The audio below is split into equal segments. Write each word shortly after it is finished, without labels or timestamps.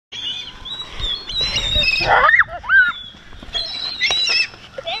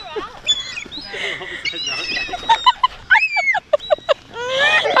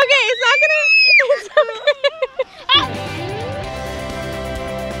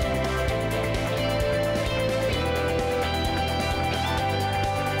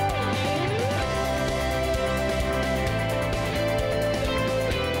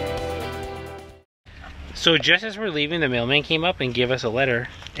So just as we're leaving, the mailman came up and gave us a letter,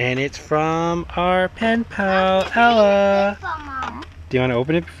 and it's from our pen pal, Ella. Do you want to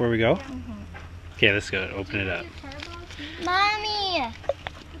open it before we go? Okay, let's go. Open it up. Mommy!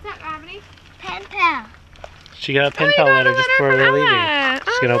 What's that, Robby? Pen pal. She got a pen pal letter just before we're leaving.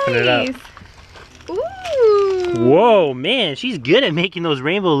 She's gonna open it up. Ooh! Whoa, man, she's good at making those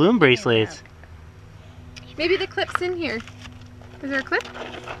rainbow loom bracelets. Maybe the clip's in here. Is there a clip?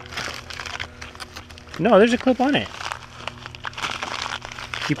 No, there's a clip on it.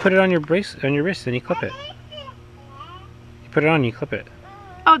 You put it on your wrist, and you clip it. You put it on, you clip it.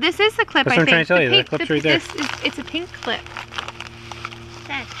 Oh, this is the clip. That's what I'm trying to tell you. The clip's right there. It's a pink clip.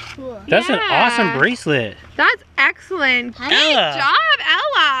 That's cool. That's an awesome bracelet. That's excellent. Good job,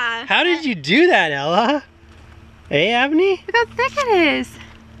 Ella. How did you do that, Ella? Hey, Abney? Look how thick it is.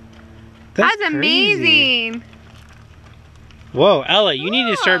 That's amazing. Whoa, Ella, you need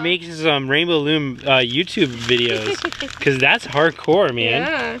to start making some Rainbow Loom YouTube videos, because that's hardcore, man.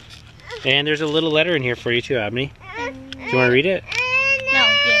 Yeah. And there's a little letter in here for you too, Abney. Do you want to read it? No,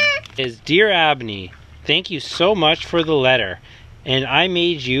 yeah. Is Dear Abney, thank you so much for the letter, and I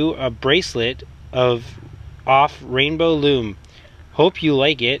made you a bracelet off Rainbow Loom. Hope you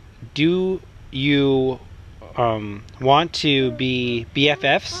like it. Do you want to be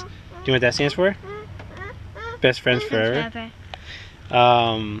BFFs? Do you know what that stands for? Best friends forever.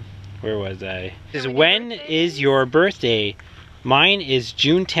 Where was I? When is your birthday? Mine is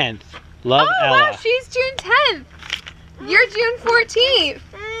June 10th. Love, Ella. Wow, she's June 10th. You're June 14th.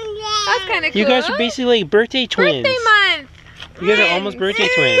 That's kind of cool. You guys are basically birthday twins. Birthday month. You guys are almost birthday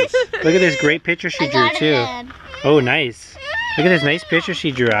twins. Look at this great picture she drew too. Oh, nice. Look at this nice picture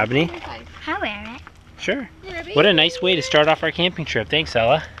she drew, Abney. I'll wear it. Sure. What a nice way to start off our camping trip. Thanks,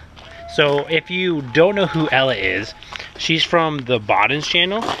 Ella. So if you don't know who Ella is, she's from the Boddens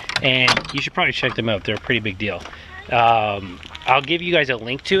channel, and you should probably check them out. They're a pretty big deal. I'll give you guys a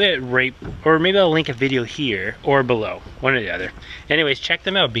link to it, or maybe I'll link a video here or below, one or the other. Anyways, check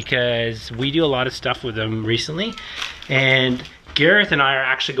them out because we do a lot of stuff with them recently. And Gareth and I are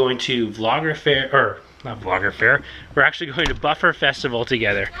actually going to Vlogger Fair, or not Vlogger Fair, we're actually going to Buffer Festival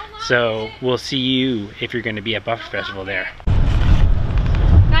together. So we'll see you if you're going to be at Buffer Festival there.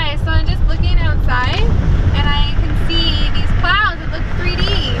 Guys, so I'm just looking outside and I can see these clouds that look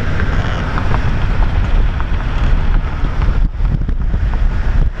 3D.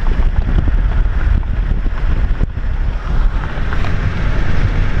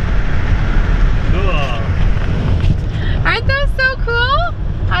 Aren't those so cool?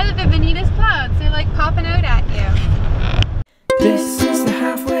 I love the Vanitas clouds. They're like popping out at you. This is the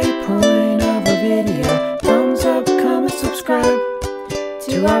halfway point of a video. Thumbs up, comment, subscribe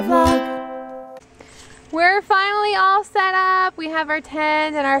to our vlog. We're finally all set up. We have our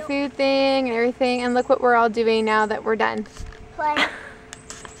tent and our food thing and everything. And look what we're all doing now that we're done. Play.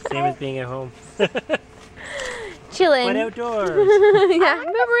 Same as being at home. Chilling. But outdoors. Yeah,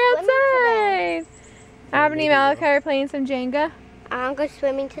 but we're outside. Abney and Malachi are playing some Jenga. I want to go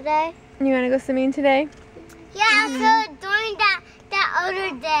swimming today. You want to go swimming today? Yeah, so during that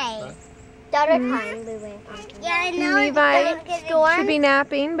other day. The other time we went. Yeah, I know. Levi should be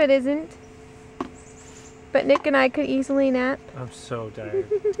napping, but isn't. But Nick and I could easily nap. I'm so tired.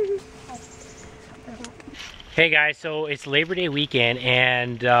 Hey guys, so it's Labor Day weekend,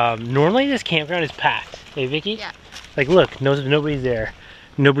 and normally this campground is packed. Hey Vicky? Yeah. Like look, nobody's there.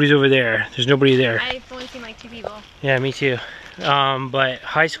 Nobody's over there. There's nobody there. I've only seen like 2 people. Yeah, me too. But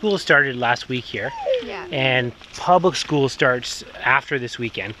high school started last week here. Yeah. And public school starts after this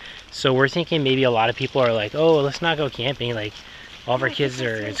weekend. So we're thinking maybe a lot of people are like, oh, let's not go camping. Like all of our kids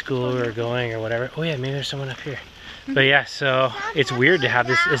are in school or going or whatever. Oh yeah, maybe there's someone up here. But yeah, so it's weird to have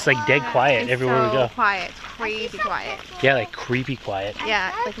this, it's like dead quiet everywhere we go. Quiet, crazy quiet. Yeah, like creepy quiet.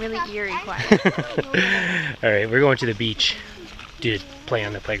 Yeah, like really eerie quiet. Alright, we're going to the beach to play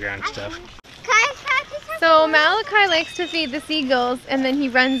on the playground and stuff. So Malachi likes to feed the seagulls and then he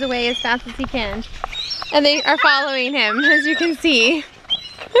runs away as fast as he can. And they are following him, as you can see.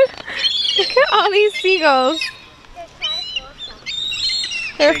 Look at all these seagulls.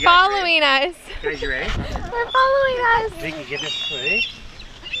 They're following us. Guys, you ready? They're following us. Vicky, get this ready?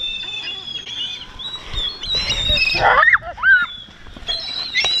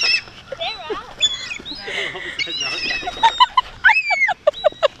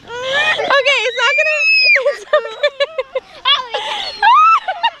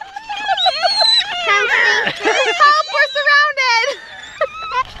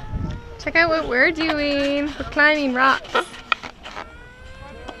 out what we're doing. We're climbing rocks.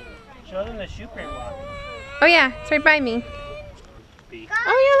 Show them the shoe print walk. Oh yeah, it's right by me.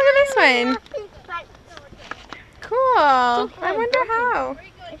 Oh yeah, look at this one. Cool. I wonder how.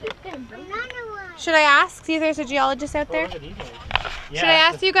 Should I ask, see if there's a geologist out there? Should I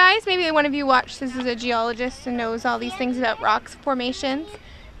ask you guys? Maybe one of you watched this as a geologist and knows all these things about rocks formations.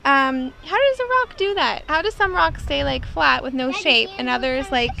 How does a rock do that? How does some rocks stay like flat with no shape and others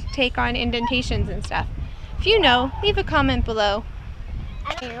like take on indentations and stuff? If you know, leave a comment below.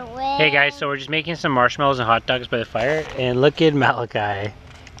 Hey guys, so we're just making some marshmallows and hot dogs by the fire, and look at Malachi.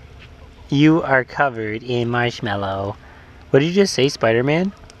 You are covered in marshmallow. What did you just say,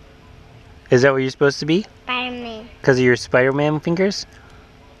 Spider-Man? Is that what you're supposed to be? Spider-Man. Because of your Spider-Man fingers?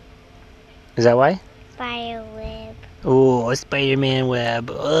 Is that why? Spider web. Oh, a Spider-Man web.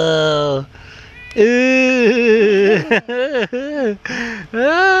 Oh.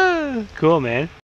 Cool, man.